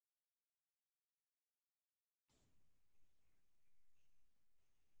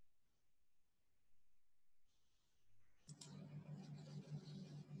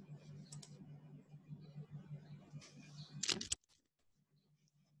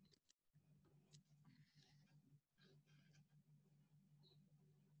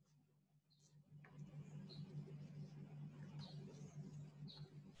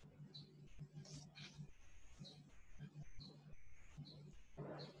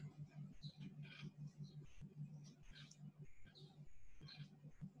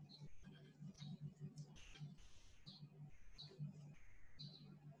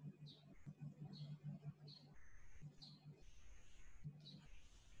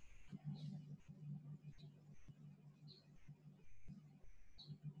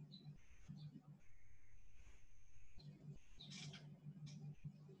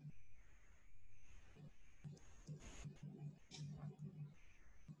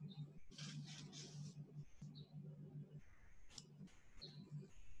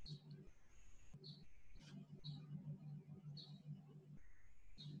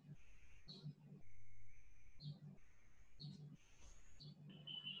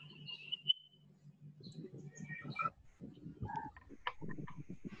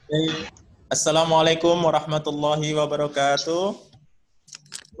Okay. Assalamualaikum warahmatullahi wabarakatuh.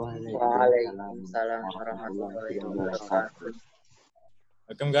 Waalaikumsalam warahmatullahi wabarakatuh.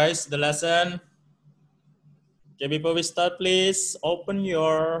 Welcome guys to the lesson. Okay, before we start, please open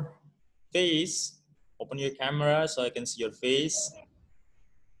your face, open your camera so I can see your face.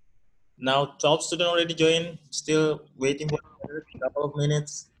 Now 12 students already joined, still waiting for a couple of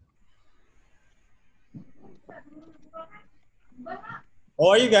minutes.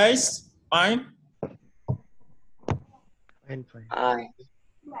 How are you guys? Fine? Fine. Hi.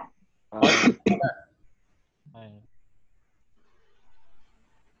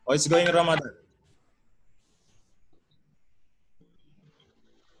 How is going Ramadan?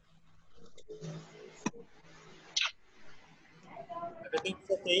 Everything's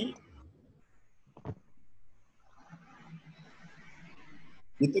okay?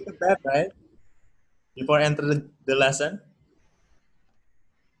 You took a bath, right? Before entering the lesson?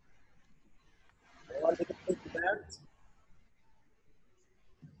 I want to take a bath.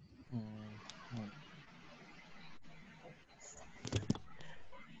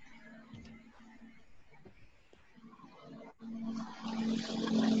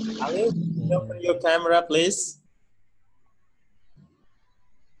 Ali, can you open your camera, please?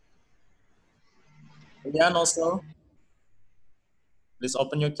 Ian also, please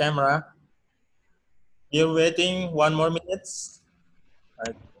open your camera. We're waiting 1 more minute.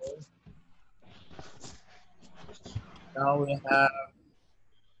 Okay. Now we have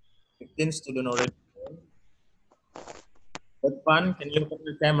 15 students already. But fun, can you open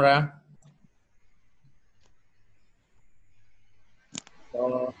your camera?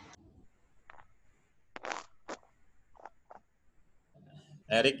 So,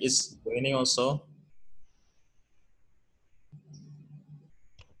 Eric is joining also.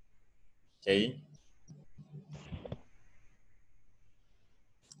 Okay.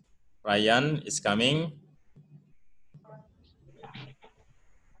 Ryan is coming.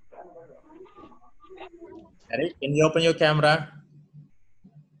 Eric, can you open your camera?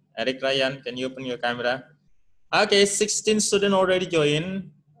 Eric, Ryan, can you open your camera? Okay, 16 students already joined.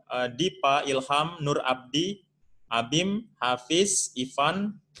 Dipa, Ilham, Nur Abdi, Abim, Hafiz,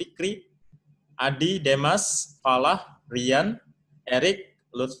 Ivan, Fikri, Adi, Demas, Falah, Rian, Eric,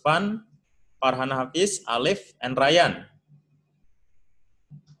 Lutfan, Farhan Hafiz, Alif, and Ryan.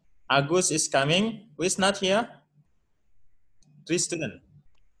 Agus is coming. Who is not here? 3 students.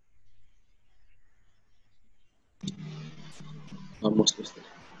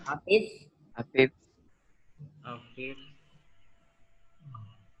 Afif.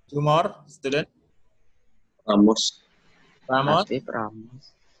 2 more students. Ramos. Ramos. Afif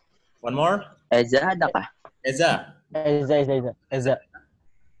Ramos. 1 more. Eza ada kah? Eza. Eza.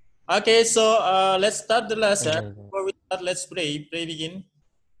 Okay, so let's start the lesson. Before we start, let's pray. Pray begin.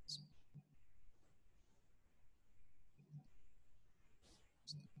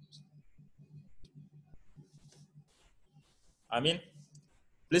 Amin.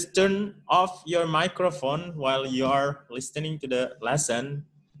 Please turn off your microphone while you are listening to the lesson.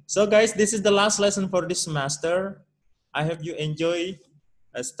 So guys, this is the last lesson for this semester. I hope you enjoy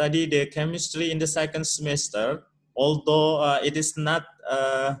study the chemistry in the second semester, although it is not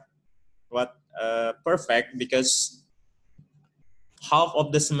perfect because half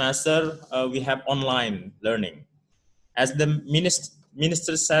of the semester we have online learning. As the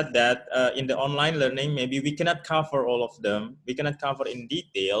minister said that in the online learning, maybe we cannot cover all of them. We cannot cover in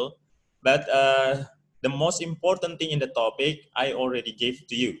detail, but the most important thing in the topic I already gave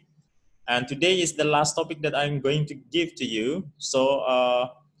to you. And today is the last topic that I'm going to give to you. So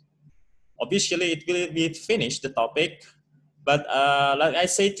obviously it will be finished, the topic. But like I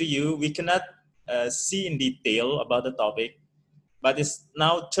say to you, we cannot see in detail about the topic, but it's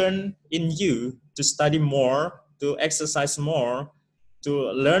now turned in you to study more, to exercise more,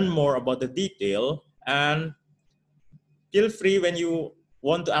 to learn more about the detail. And feel free when you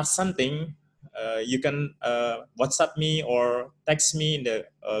want to ask something, you can WhatsApp me or text me in the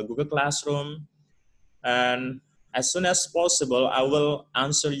Google Classroom. And as soon as possible, I will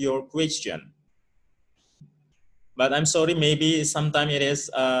answer your question. But I'm sorry, maybe sometimes it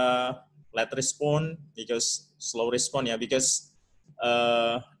is late respond, because slow respond, yeah, because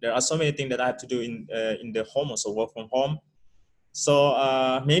there are so many things that I have to do in the home, also work from home.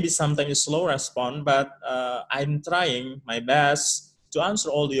 So maybe sometimes it's slow respond, but I'm trying my best to answer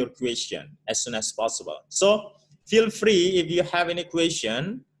all your questions as soon as possible. So feel free if you have any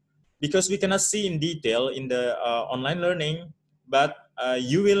question, because we cannot see in detail in the online learning, but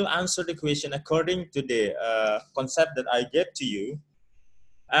you will answer the question according to the concept that I gave to you.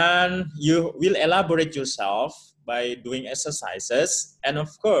 and you will elaborate yourself by doing exercises, and of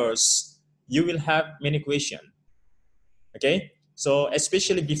course you will have many questions. Okay, so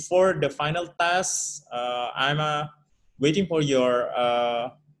especially before the final task, I'm waiting for your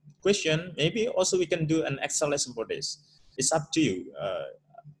question. Maybe also we can do an Excel lesson for this. It's up to you.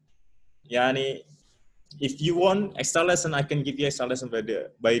 Yani, if you want Excel lesson, I can give you Excel lesson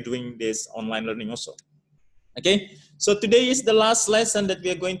by doing this online learning also. Okay, so today is the last lesson that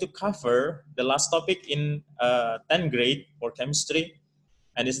we are going to cover, the last topic in 10th grade for chemistry,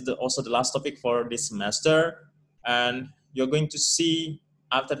 and this is also the last topic for this semester, and you're going to see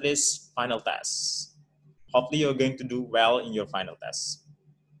after this final test. Hopefully you're going to do well in your final test.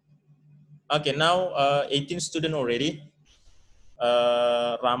 Okay, now 18 students already.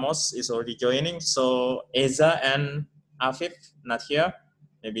 Ramos is already joining, so Eza and Afif not here.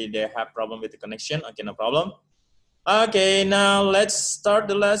 Maybe they have problem with the connection. Okay, no problem. Okay, now let's start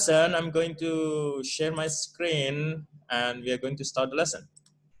the lesson. I'm going to share my screen and we are going to start the lesson.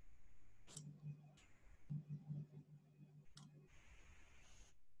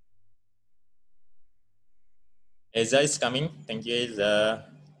 Eza is coming. Thank you, Eza.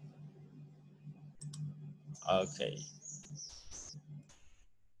 Okay.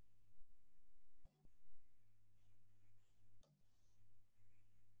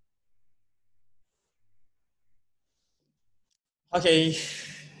 Okay,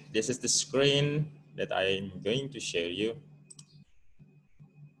 this is the screen that I'm going to share you.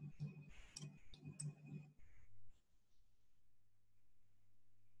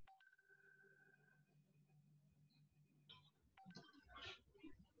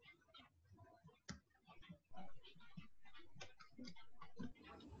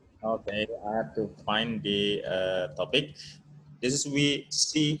 Okay, I have to find the topic. This is we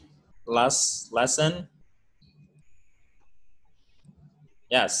see last lesson.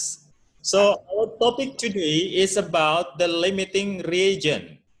 Yes. So our topic today is about the limiting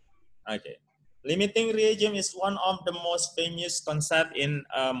reagent. Okay. Limiting reagent is one of the most famous concept in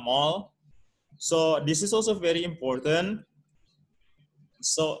MOL. So this is also very important.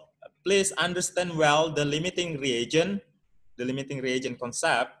 So please understand well the limiting reagent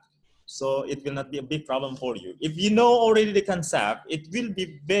concept. So it will not be a big problem for you. If you know already the concept, it will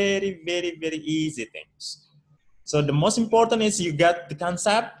be very, very, very easy things. So the most important is you get the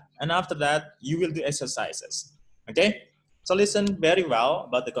concept, and after that you will do exercises. Okay? So listen very well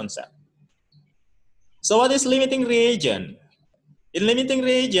about the concept. So what is limiting reagent? In limiting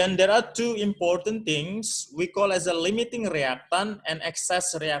reagent, there are two important things we call as a limiting reactant and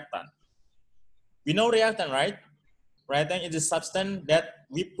excess reactant. We know reactant, right? Reactant is a substance that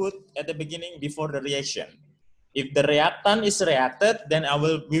we put at the beginning before the reaction. If the reactant is reacted, then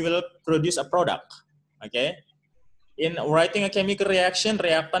we will produce a product. Okay? In writing a chemical reaction,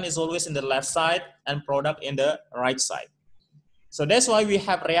 reactant is always in the left side and product in the right side. So that's why we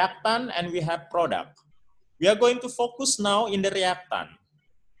have reactant and we have product. We are going to focus now in the reactant.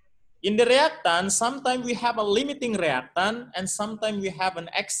 In the reactant, sometimes we have a limiting reactant and sometimes we have an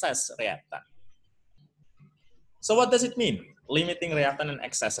excess reactant. So what does it mean? Limiting reactant and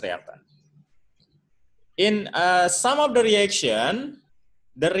excess reactant. In some of the reaction,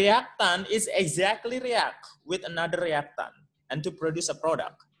 the reactant is exactly react with another reactant and to produce a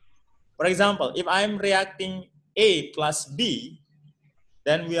product. For example, if I'm reacting A plus B,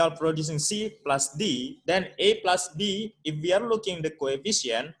 then we are producing C plus D, then A plus B, if we are looking the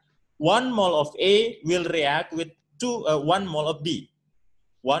coefficient, 1 mole of A will react with 1 mole of B.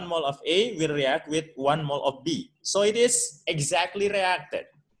 1 mole of A will react with 1 mole of B. So it is exactly reacted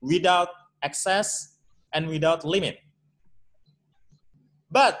without excess and without limit.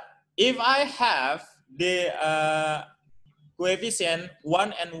 But if I have the coefficient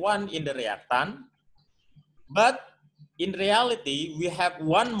 1 and 1 in the reactant, but in reality, we have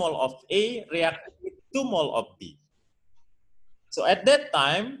 1 mole of A reacting with 2 mole of B. So at that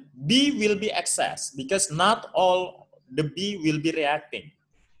time, B will be excess because not all the B will be reacting.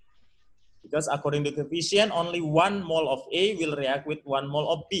 Because according to coefficient, only 1 mole of A will react with 1 mole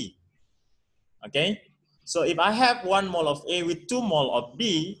of B. Okay? So if I have 1 mole of A with 2 mole of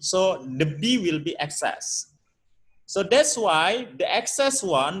B, so the B will be excess. So that's why the excess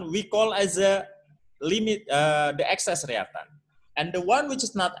one we call as a limit, the excess reactant. And the one which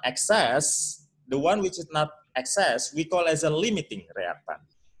is not excess, we call as a limiting reactant.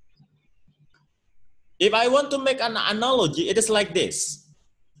 If I want to make an analogy, it is like this.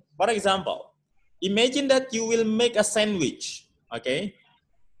 For example, imagine that you will make a sandwich, okay?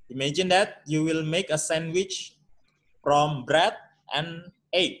 Imagine that you will make a sandwich from bread and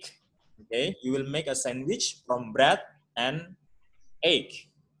egg, okay? You will make a sandwich from bread and egg.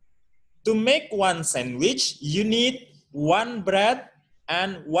 To make one sandwich, you need one bread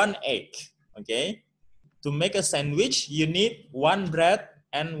and one egg. Okay? To make a sandwich, you need one bread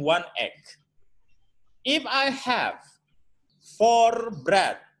and one egg. If I have 4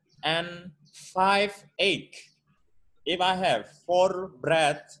 bread and 5 egg, if I have 4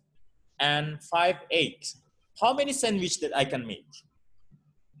 bread and 5 eggs, how many sandwich that I can make?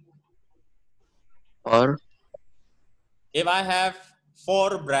 Or If I have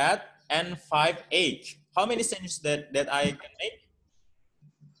 4 bread and 5 egg, how many sandwich that I can make?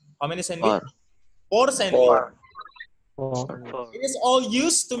 How many sandwich? 4 sandwich. 4. It is all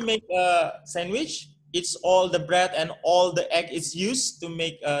used to make a sandwich. It's all the bread and all the egg is used to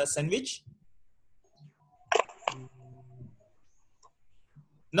make a sandwich.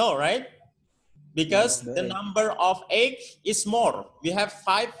 No, right? Because the number of egg is more. We have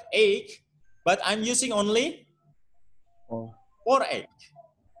 5 egg, but I'm using only 4 egg.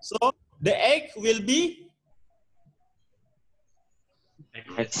 So the egg will be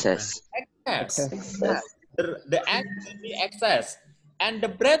Excess. excess. The egg will be excess, and the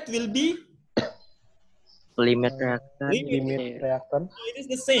bread will be Limit reactant. reactant. So it is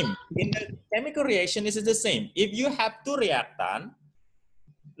the same. In the chemical reaction, it is the same. If you have 2 reactant,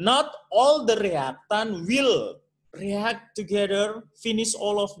 not all the reactant will react together, finish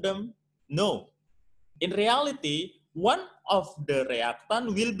all of them. No. In reality, one of the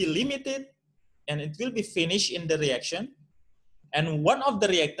reactant will be limited and it will be finished in the reaction, and one of the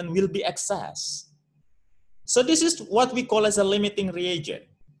reactant will be excess. So this is what we call as a limiting reagent.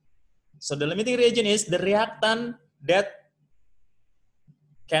 So the limiting reagent is the reactant that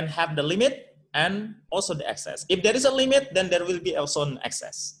can have the limit and also the excess. If there is a limit, then there will be also an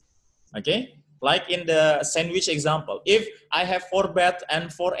excess. Okay, like in the sandwich example, if I have 4 bread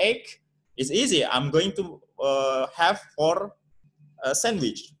and 4 egg, it's easy. I'm going to have 4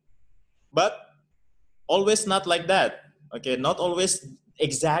 sandwich, but always not like that. Okay, not always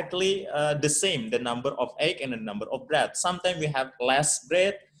exactly the same, the number of egg and the number of bread. Sometimes we have less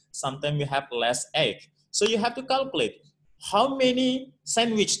bread, sometimes we have less egg. So you have to calculate how many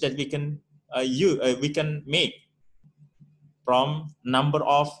sandwich that we can we can make from number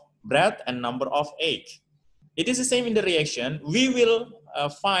of bread and number of egg. It is the same in the reaction. We will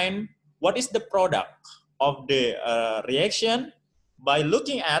find what is the product of the reaction by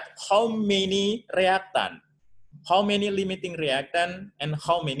looking at how many reactant, how many limiting reactant, and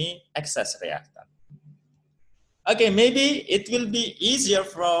how many excess reactant. Okay, maybe it will be easier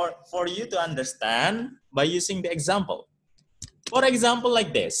for you to understand by using the example. For example,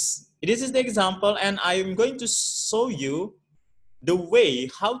 like this. This is the example, and I'm going to show you the way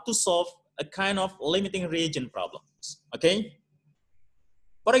how to solve a kind of limiting reagent problems. Okay?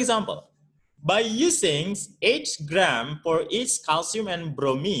 For example, by using 8 gram for each calcium and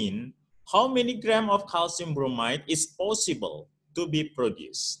bromine, how many gram of calcium bromide is possible to be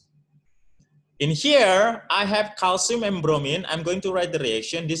produced? In here, I have calcium and bromine. I'm going to write the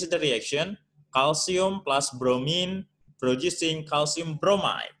reaction. This is the reaction. Calcium plus bromine producing calcium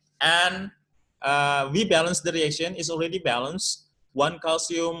bromide. And we balance the reaction. It's already balanced. 1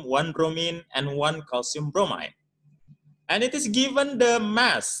 calcium, 1 bromine, and 1 calcium bromide. And it is given the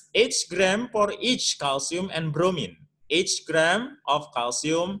mass, H gram for each calcium and bromine. H gram of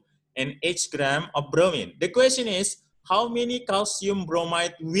calcium and H gram of bromine. The question is, how many calcium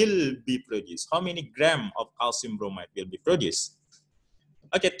bromide will be produced? How many gram of calcium bromide will be produced?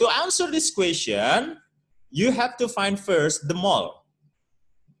 Okay, to answer this question, you have to find first the mole.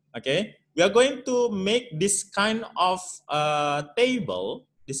 Okay, we are going to make this kind of table.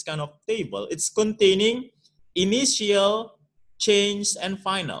 This kind of table. It's containing initial, change, and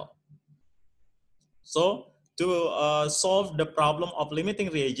final. So to solve the problem of limiting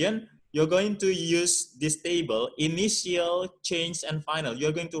reagent, you're going to use this table, initial, change, and final.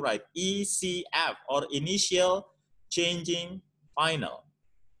 You're going to write ECF, or initial, changing, final.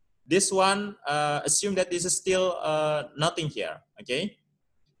 This one, assume that this is still nothing here, okay?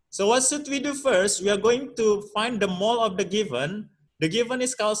 So what should we do first? We are going to find the mole of the given. The given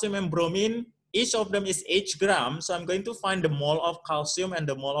is calcium and bromine. Each of them is H gram. So I'm going to find the mole of calcium and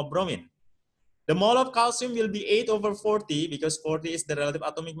the mole of bromine. The mole of calcium will be 8/40 because 40 is the relative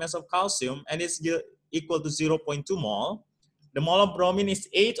atomic mass of calcium and it's equal to 0.2 mole. The mole of bromine is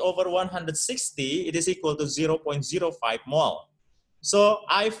 8/160. It is equal to 0.05 mole. So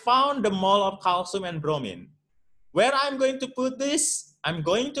I found the mole of calcium and bromine. Where I'm going to put this? I'm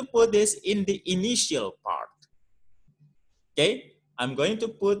going to put this in the initial part. Okay, I'm going to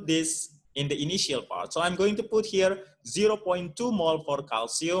put this in the initial part. So I'm going to put here 0.2 mole for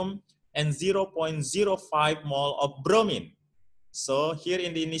calcium and 0.05 mole of bromine. So here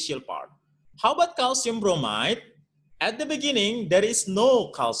in the initial part. How about calcium bromide? At the beginning, there is no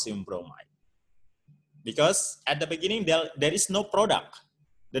calcium bromide because at the beginning, there is no product.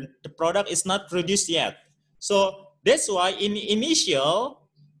 The product is not produced yet. So that's why in initial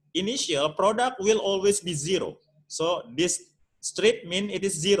product will always be zero. So this strip mean it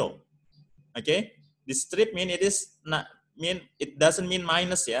is zero. Okay, this strip mean it is not mean it doesn't mean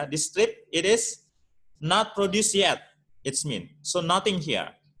minus. Yeah, this strip it is not produced yet. It's mean so nothing here.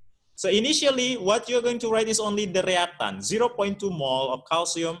 So initially, what you're going to write is only the reactant, 0.2 mole of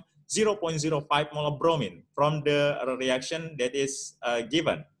calcium, 0.05 mole of bromine from the reaction that is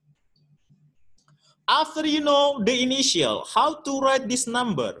given. After you know the initial, how to write this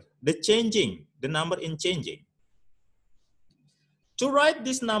number, the number in changing. To write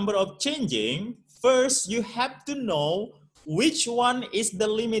this number of changing, first you have to know which one is the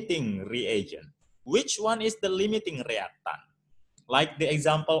limiting reagent, which one is the limiting reactant. Like the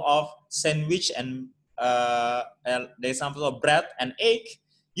example of sandwich and the example of bread and egg,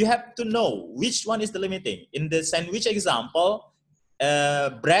 you have to know which one is the limiting. In the sandwich example,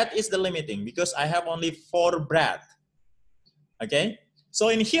 bread is the limiting because I have only 4 bread. Okay, so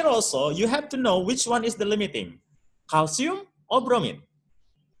in here also, you have to know which one is the limiting, calcium or bromine.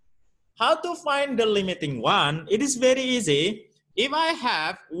 How to find the limiting one? It is very easy. If I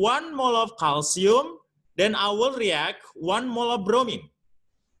have 1 mole of calcium, then I will react 1 mole of bromine.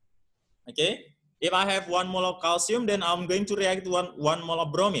 Okay, if I have 1 mole of calcium, then I'm going to react one mole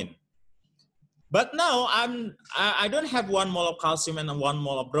of bromine. But now I don't have 1 mole of calcium and 1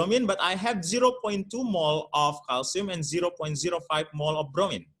 mole of bromine, but I have 0.2 mole of calcium and 0.05 mole of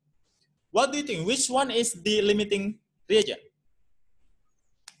bromine. What do you think? Which one is the limiting reagent?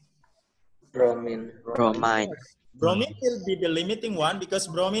 Bromine. Bromine will be the limiting one because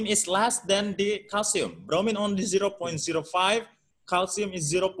bromine is less than the calcium. Bromine only 0.05, calcium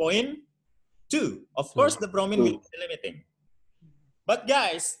is 0.2. Of course, the bromine will be limiting. But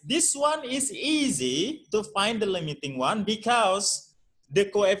guys, this one is easy to find the limiting one because the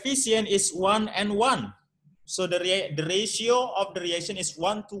coefficient is 1 and 1. So the ratio of the reaction is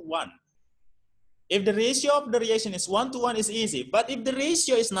 1 to 1. If the ratio of the reaction is 1 to 1, is easy. But if the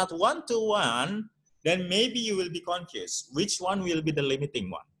ratio is not 1 to 1, then maybe you will be confused. Which one will be the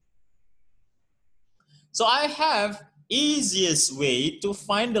limiting one? So I have easiest way to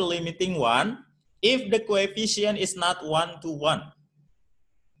find the limiting one if the coefficient is not 1 to 1.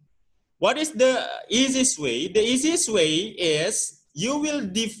 What is the easiest way? The easiest way is you will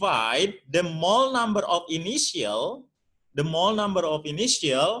divide the mole number of initial,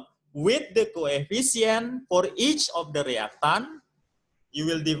 with the coefficient for each of the reactant. You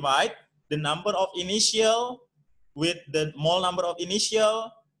will divide the number of initial with the mole number of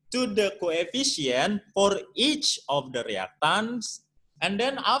initial to the coefficient for each of the reactants. And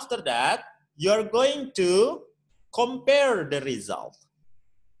then after that, you're going to compare the result.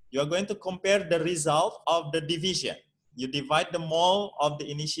 You're going to compare the result of the division. You divide the mole of the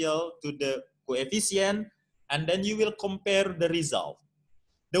initial to the coefficient, and then you will compare the result.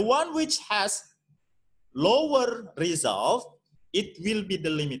 The one which has lower result, it will be the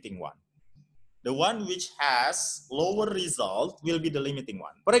limiting one. The one which has lower result will be the limiting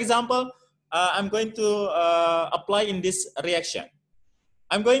one. For example, I'm going to apply in this reaction.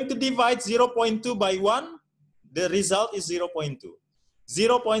 I'm going to divide 0.2 by 1. The result is 0.2.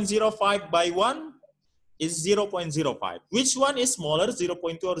 0.05 by 1 is 0.05. Which one is smaller,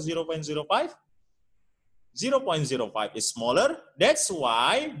 0.2 or 0.05? 0.05 is smaller. That's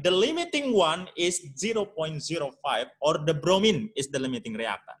why the limiting one is 0.05, or the bromine is the limiting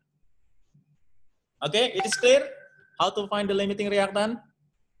reactant. Okay, it is clear how to find the limiting reactant?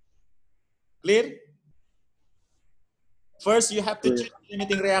 Clear? First, you have to choose the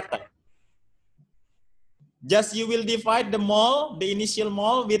limiting reactant. Just you will divide the mole, the initial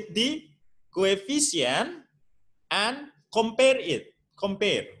mole, with the coefficient and compare it.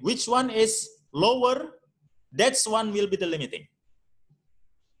 Compare which one is lower, that's one will be the limiting.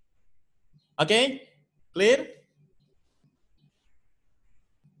 Okay, clear?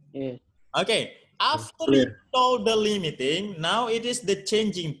 Yeah. Okay, after you know the limiting, now it is the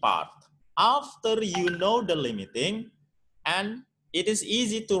changing part. After you know the limiting, and it is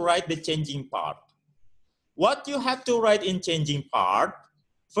easy to write the changing part. What you have to write in changing part,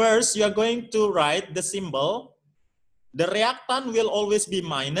 first you are going to write the symbol. The reactant will always be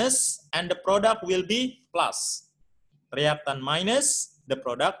minus and the product will be plus. Reactant minus, the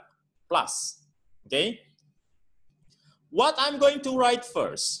product plus. Okay. What I'm going to write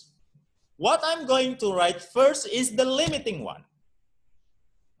first? What I'm going to write first is the limiting one.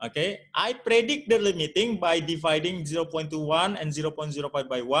 Okay, I predict the limiting by dividing 0.21 and 0.05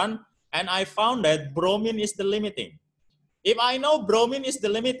 by 1. and I found that bromine is the limiting. If I know bromine is the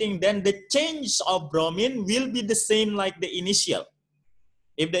limiting, then the change of bromine will be the same like the initial.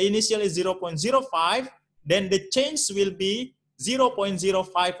 If the initial is 0.05, then the change will be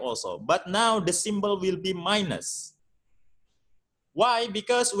 0.05 also. But now the symbol will be minus. Why?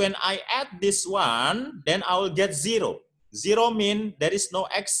 Because when I add this one, then I will get 0. 0 means there is no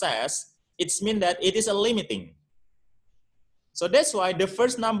excess. It means that it is a limiting. So that's why the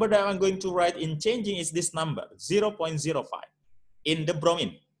first number that I'm going to write in changing is this number, 0.05 in the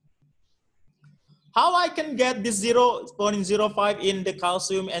bromine. How I can get this 0.05 in the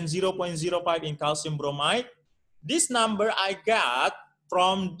calcium and 0.05 in calcium bromide? This number I got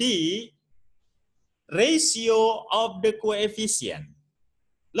from the ratio of the coefficient.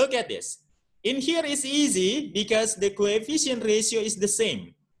 Look at this. In here is easy because the coefficient ratio is the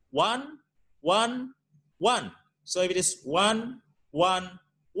same. 1, 1, 1. So if it is 1, 1,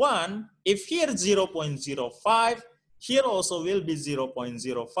 1, if here 0.05, here also will be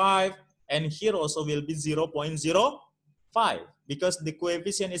 0.05, and here also will be 0.05 because the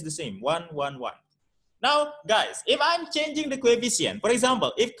coefficient is the same, 1, 1, 1. Now, guys, if I'm changing the coefficient, for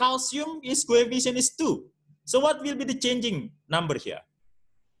example, if calcium is coefficient is 2, so what will be the changing number here?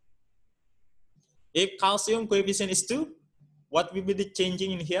 If calcium coefficient is 2, what will be the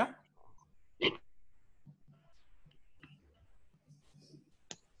changing in here?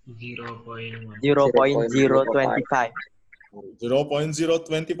 0.1. 0.025.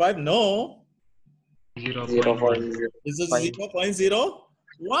 0.025? No. 0.1. It's a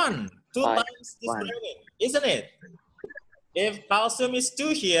 0.01. 2 times this bromine, isn't it? If calcium is 2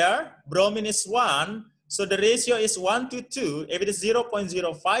 here, bromine is 1, so the ratio is 1 to 2. If it is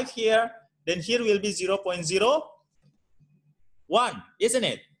 0.05 here, then here will be 0.01, isn't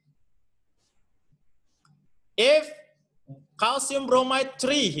it? If calcium bromide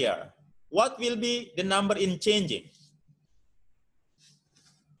 3 here, what will be the number in changing?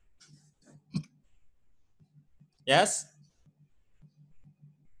 Yes?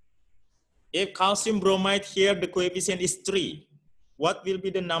 If calcium bromide here, the coefficient is 3, what will be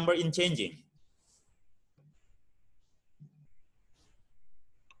the number in changing?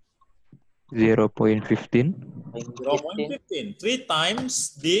 0.15. 0.15, 3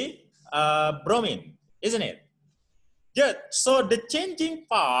 times the bromine, isn't it? Good. So the changing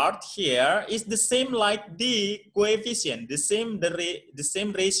part here is the same like the coefficient, the same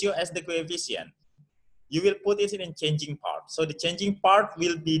ratio as the coefficient. You will put it in changing part. So the changing part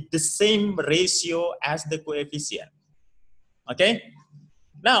will be the same ratio as the coefficient. Okay.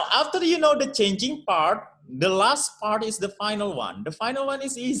 Now, after you know the changing part, the last part is the final one. The final one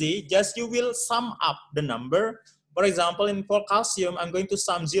is easy. Just you will sum up the number. For example, for calcium, I'm going to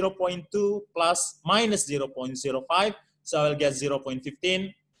sum 0.2 plus minus 0.05. So I'll get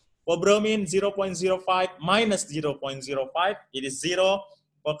 0.15. For bromine, 0.05 minus 0.05. It is 0.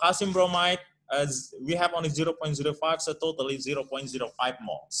 For calcium bromide, we have only 0.05. So totally 0.05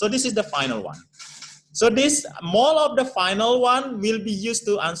 mole. So this is the final one. So this mole of the final one will be used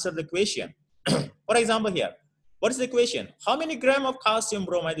to answer the question. For example here, what is the question? How many grams of calcium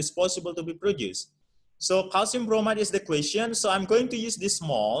bromide is possible to be produced? So calcium bromide is the question. So I'm going to use this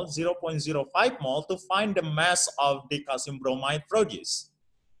mole, 0.05 mole, to find the mass of the calcium bromide produced.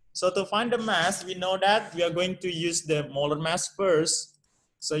 So to find the mass, we know that we are going to use the molar mass first.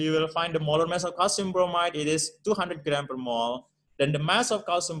 So you will find the molar mass of calcium bromide. It is 200 grams per mole. Then the mass of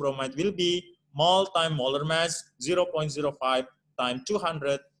calcium bromide will be mole times molar mass, 0.05 times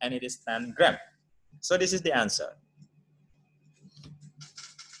 200, and it is 10 grams. So this is the answer.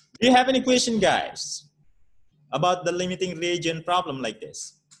 Do you have any question, guys, about the limiting reagent problem like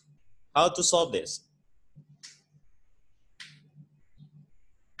this? How to solve this?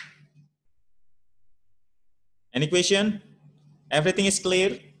 Any question? Everything is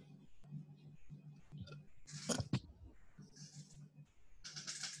clear?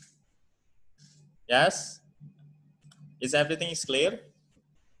 Yes? Is everything is clear?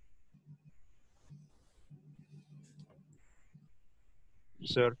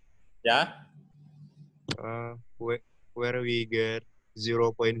 Sir, Yeah? where we get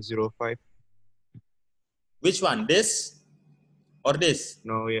 0.05? Which one? This or this?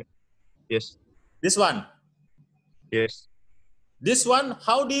 No, yeah. Yes, This one. yes. This one,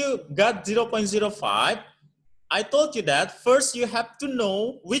 how do you get 0.05? I told you that first you have to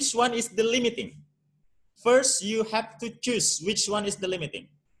know which one is the limiting. First, you have to choose which one is the limiting.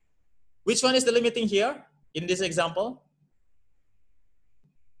 Which one is the limiting here in this example?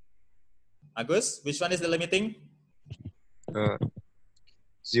 Agus, which one is the limiting?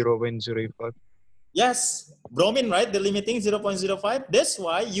 0.05. Yes, bromine, right? The limiting 0.05. That's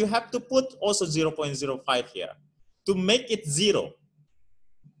why you have to put also 0.05 here to make it 0.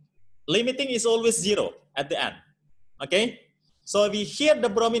 Limiting is always 0 at the end. Okay? So if here the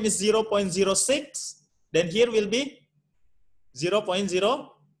bromine is 0.06, then here will be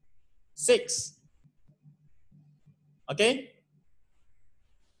 0.06. Okay?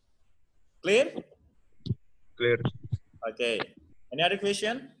 Clear? Clear. Okay. Any other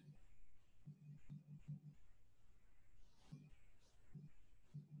question?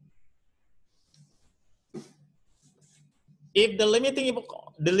 If the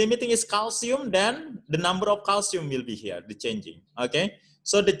limiting is calcium, then the number of calcium will be here, the changing. Okay.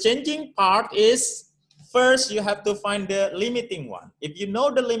 So the changing part is first you have to find the limiting one. If you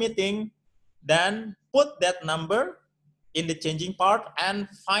know the limiting, then put that number in the changing part and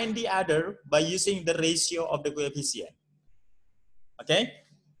find the other by using the ratio of the coefficient. Okay.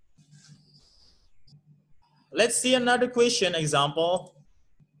 Let's see another question example.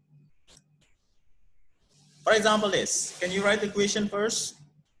 For example, this. Can you write the question first?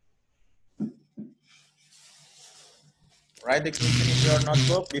 Write the question in your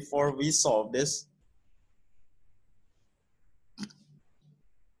notebook before we solve this.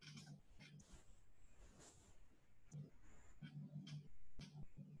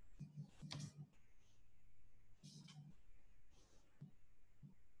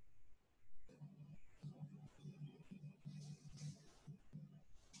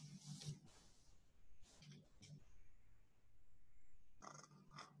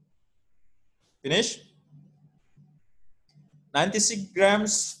 Finish? 96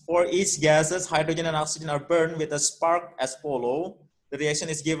 grams for each gases, hydrogen and oxygen are burned with a spark as follow. The reaction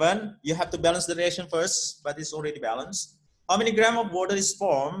is given. You have to balance the reaction first, but it's already balanced. How many grams of water is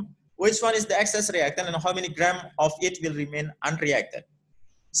formed? Which one is the excess reactant and how many grams of it will remain unreacted?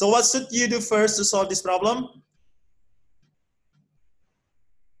 So what should you do first to solve this problem?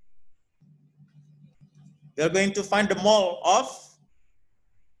 You're going to find the mole of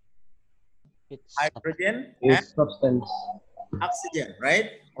hydrogen and Is substance. oxygen,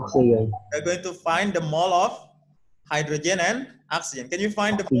 right? Oxygen. We're going to find the mole of hydrogen and oxygen. Can you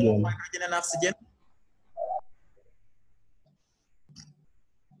find the mole of hydrogen and oxygen?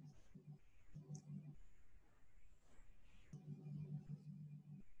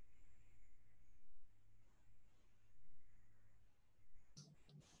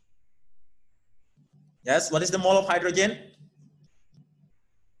 Yes, what is the mole of hydrogen?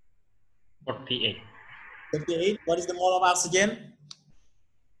 48. 38. What is the mole of oxygen?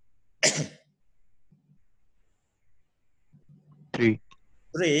 3.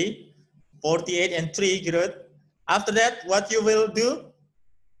 3. 48 and 3, good. After that, what you will do?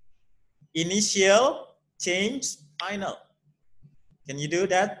 Initial, change, final. Can you do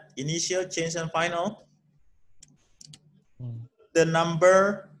that? Initial, change, and final. The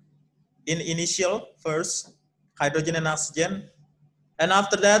number in initial first, hydrogen and oxygen. And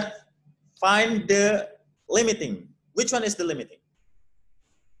after that, find the limiting. Which one is the limiting?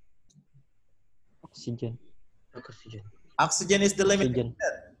 Oxygen. Oxygen. Oxygen is the limiting.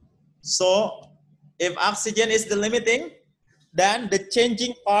 Oxygen. So if oxygen is the limiting, then the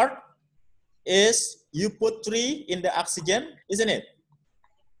changing part is you put 3 in the oxygen, isn't it?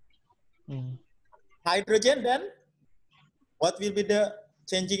 Hydrogen, then what will be the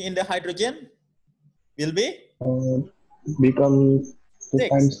changing in the hydrogen? Will be? Become 2 6.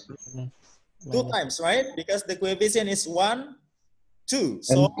 times. 2 times, right? Because the coefficient is 1, 2. And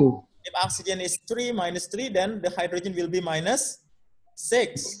So 2. if oxygen is 3 minus 3, then the hydrogen will be minus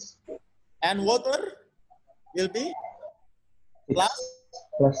 6. And water will be plus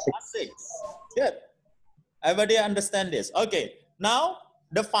 6. Good. Everybody understand this? Okay. Now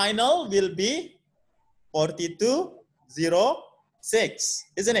the final will be 4206,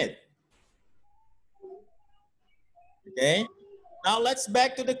 isn't it? Okay. Now let's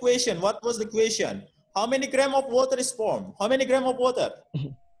back to the question. What was the question? How many grams of water is formed? How many grams of water?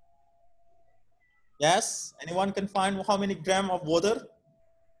 Yes. Anyone can find how many grams of water?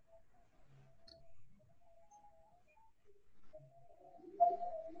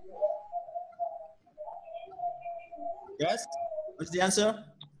 Yes. What's the answer?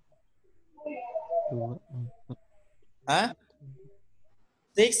 Huh?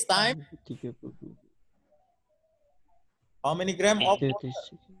 6 times. How many grams of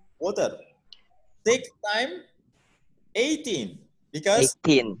water? 6 times 18. Because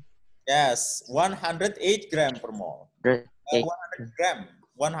 18. yes, 108 grams per mole. 100 gram,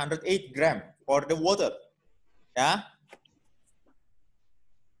 108 gram for the water. Yeah.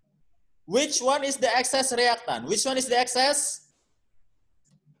 Which one is the excess reactant? Which one is the excess?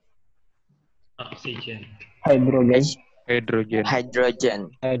 Oxygen. Hydrogen. Hydrogen.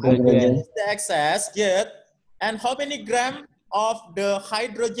 Hydrogen. Hydrogen. Is the excess, good. And how many gram of the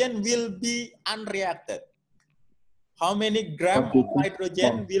hydrogen will be unreacted? How many gram of 42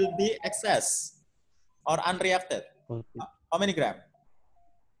 hydrogen mol. will be excess or unreacted? How many gram?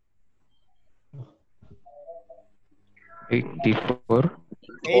 84.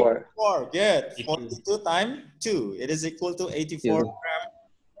 84, good. 42 times 2. It is equal to 84 gram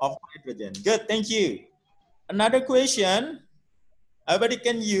of hydrogen. Good, thank you. Another question. Everybody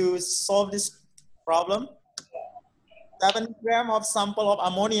can solve this problem. 7 gram of sample of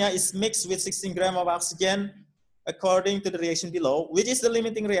ammonia is mixed with 16 gram of oxygen according to the reaction below. Which is the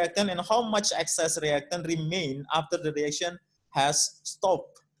limiting reactant and how much excess reactant remain after the reaction has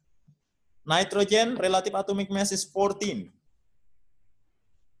stopped? Nitrogen relative atomic mass is 14.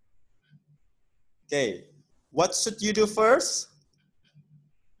 Okay, what should you do first?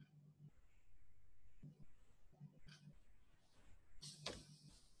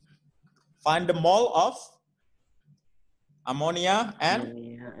 Find the mole of ammonia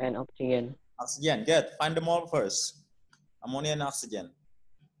and Oxygen. oxygen. Good. Find the mole first. Ammonia and oxygen.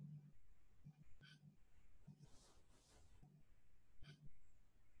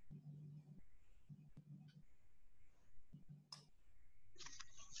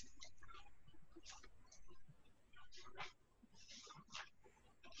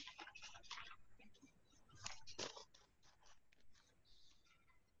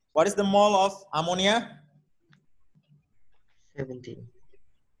 What is the mole of ammonia? 17.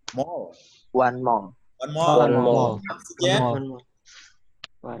 Mole. 1 mole. 1 mole. One mole. Oxygen. 1 mole.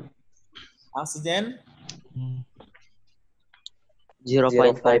 1. Oxygen. 0.5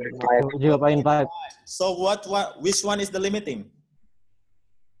 mole. 0.5. So which one is the limiting?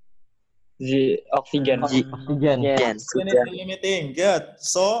 Oxygen. Oxygen. Yes. Oxygen is the limiting. Good.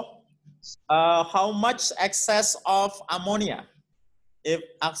 So how much excess of ammonia? If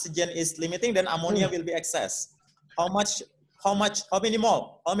oxygen is limiting, then ammonia will be excess. How many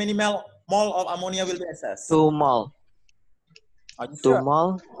mole? How many mole of ammonia will be excess? 2 mole. Are you 2 sure?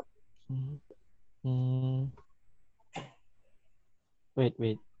 mole. Wait.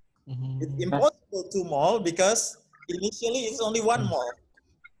 It's impossible 2 mole because initially it's only 1 mole.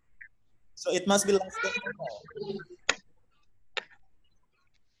 So it must be less than 1 mole.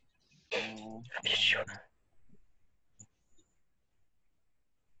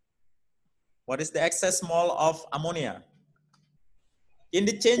 What is the excess mole of ammonia? In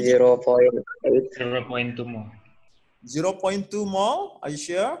the changing 0.8. 0.2 mole. 0.2 mole, are you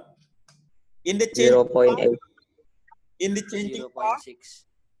sure? In the changing 0.8. in the changing part?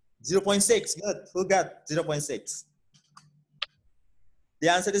 0.6. Good. Who got 0.6? The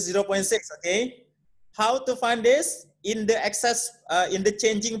answer is 0.6. Okay. How to find this? In the excess, in the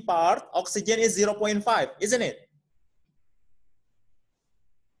changing part, oxygen is 0.5, isn't it?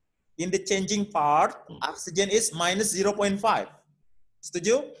 In the changing part, oxygen is minus 0.5.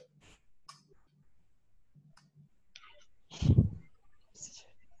 Setuju?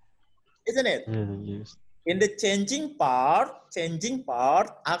 Isn't it? Yes. In the changing part,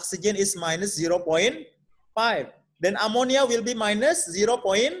 oxygen is minus 0.5. Then ammonia will be minus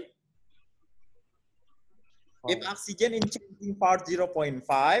 0.5. If oxygen in changing part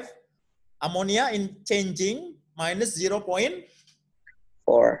 0.5, ammonia in changing minus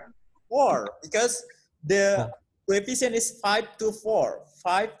 0.4 because the coefficient is 5 to 4.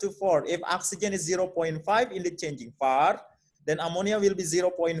 5 to 4. If oxygen is 0.5 in the changing part, then ammonia will be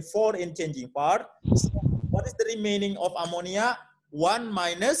 0.4 in changing part. So what is the remaining of ammonia? 1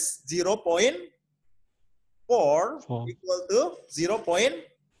 minus 0.4 equal to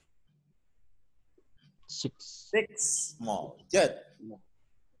 0.6 mole. Good.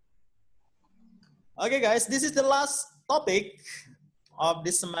 Okay, guys, this is the last topic of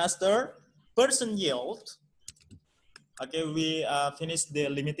this semester, person yield. Okay, we finished the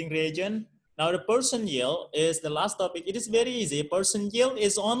limiting reagent. Now the person yield is the last topic. It is very easy. Person yield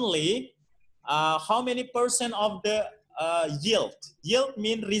is only how many percent of the yield. Yield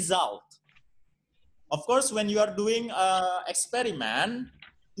means result. Of course, when you are doing experiment,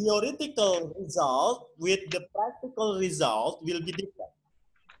 theoretical result with the practical result will be different.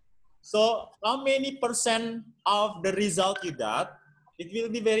 So how many percent of the result you got? It will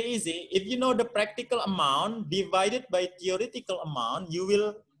be very easy. If you know the practical amount divided by theoretical amount, you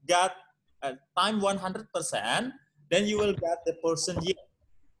will get time 100%, then you will get the person yield.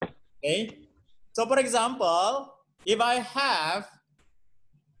 Okay. So for example, if I have,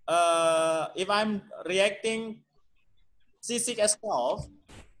 if I'm reacting C6H12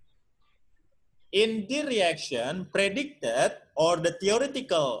 in the reaction, predicted or the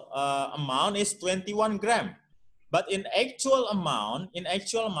theoretical amount is 21 gram. But in actual amount,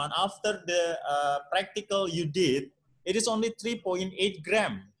 after the practical you did, it is only 3.8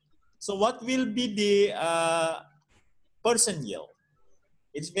 gram. So what will be the percent yield?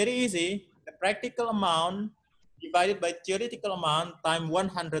 It's very easy. The practical amount divided by theoretical amount times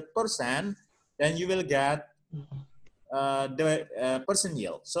 100%, then you will get the percent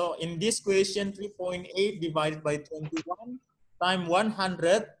yield. So in this question, 3.8 divided by 21 times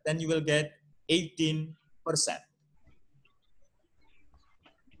 100, then you will get 18%.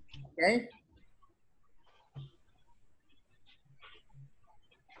 Okay.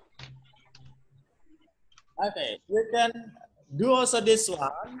 Okay, you can do also this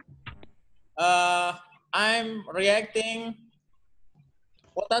one. I'm reacting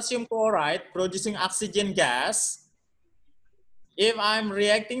potassium chloride producing oxygen gas. If I'm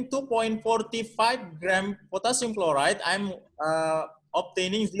reacting 2.45 gram potassium chloride, I'm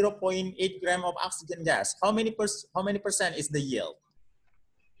obtaining 0.8 gram of oxygen gas. How many percent is the yield?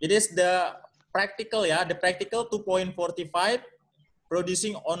 It is the practical, yeah, the practical 2.45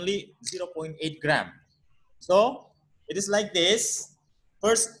 producing only 0.8 gram. So it is like this.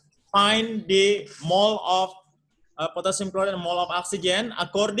 First, find the mole of potassium chloride and mole of oxygen.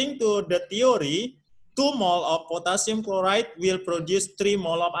 According to the theory, 2 mole of potassium chloride will produce 3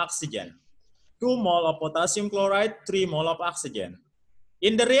 mole of oxygen. 2 mole of potassium chloride, 3 mole of oxygen.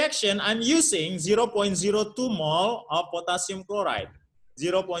 In the reaction, I'm using 0.02 mole of potassium chloride.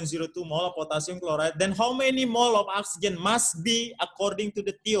 0.02 mole of potassium chloride. Then how many mole of oxygen must be according to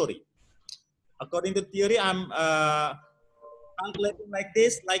the theory? According to theory, I'm calculating like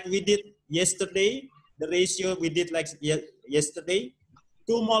this, like we did yesterday. The ratio we did like yesterday.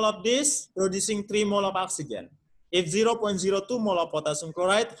 2 mole of this producing 3 mole of oxygen. If 0.02 mole of potassium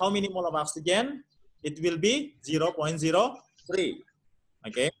chloride, how many mole of oxygen? It will be 0.03.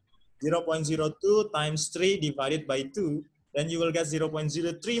 Okay, 0.02 times 3 divided by 2, then you will get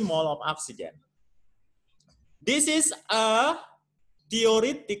 0.03 mole of oxygen. This is a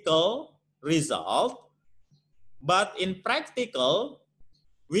theoretical result, but in practical,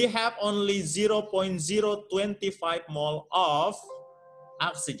 we have only 0.025 mole of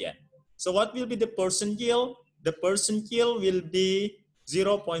oxygen. So what will be the percent yield? The percent yield will be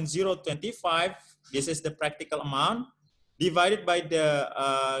 0.025. This is the practical amount divided by the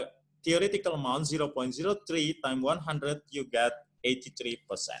theoretical amount, 0.03 times 100, you get 83%.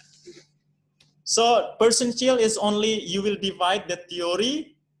 So percent yield is only, you will divide the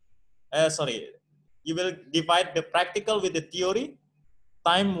theory, you will divide the practical with the theory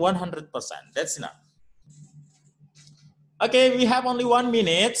time 100%. That's enough. Okay, we have only 1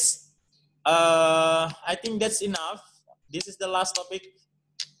 minute. I think that's enough. This is the last topic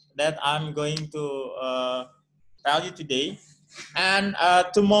that I'm going to tell you today. And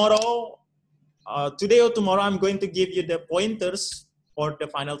tomorrow, today or tomorrow, I'm going to give you the pointers for the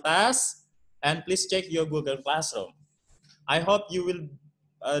final task. And please check your Google Classroom. I hope you will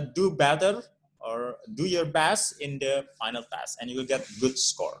do better or do your best in the final task and you will get good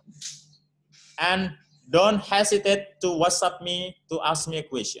score. And don't hesitate to WhatsApp me to ask me a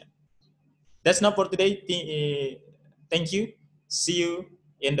question. That's not for today. Thank you. See you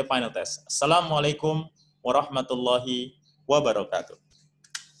in the final test. Assalamualaikum warahmatullahi wabarakatuh.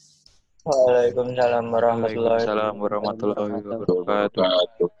 Waalaikumsalam warahmatullahi Waalaikumsalam warahmatullahi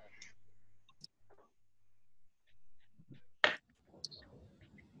wabarakatuh.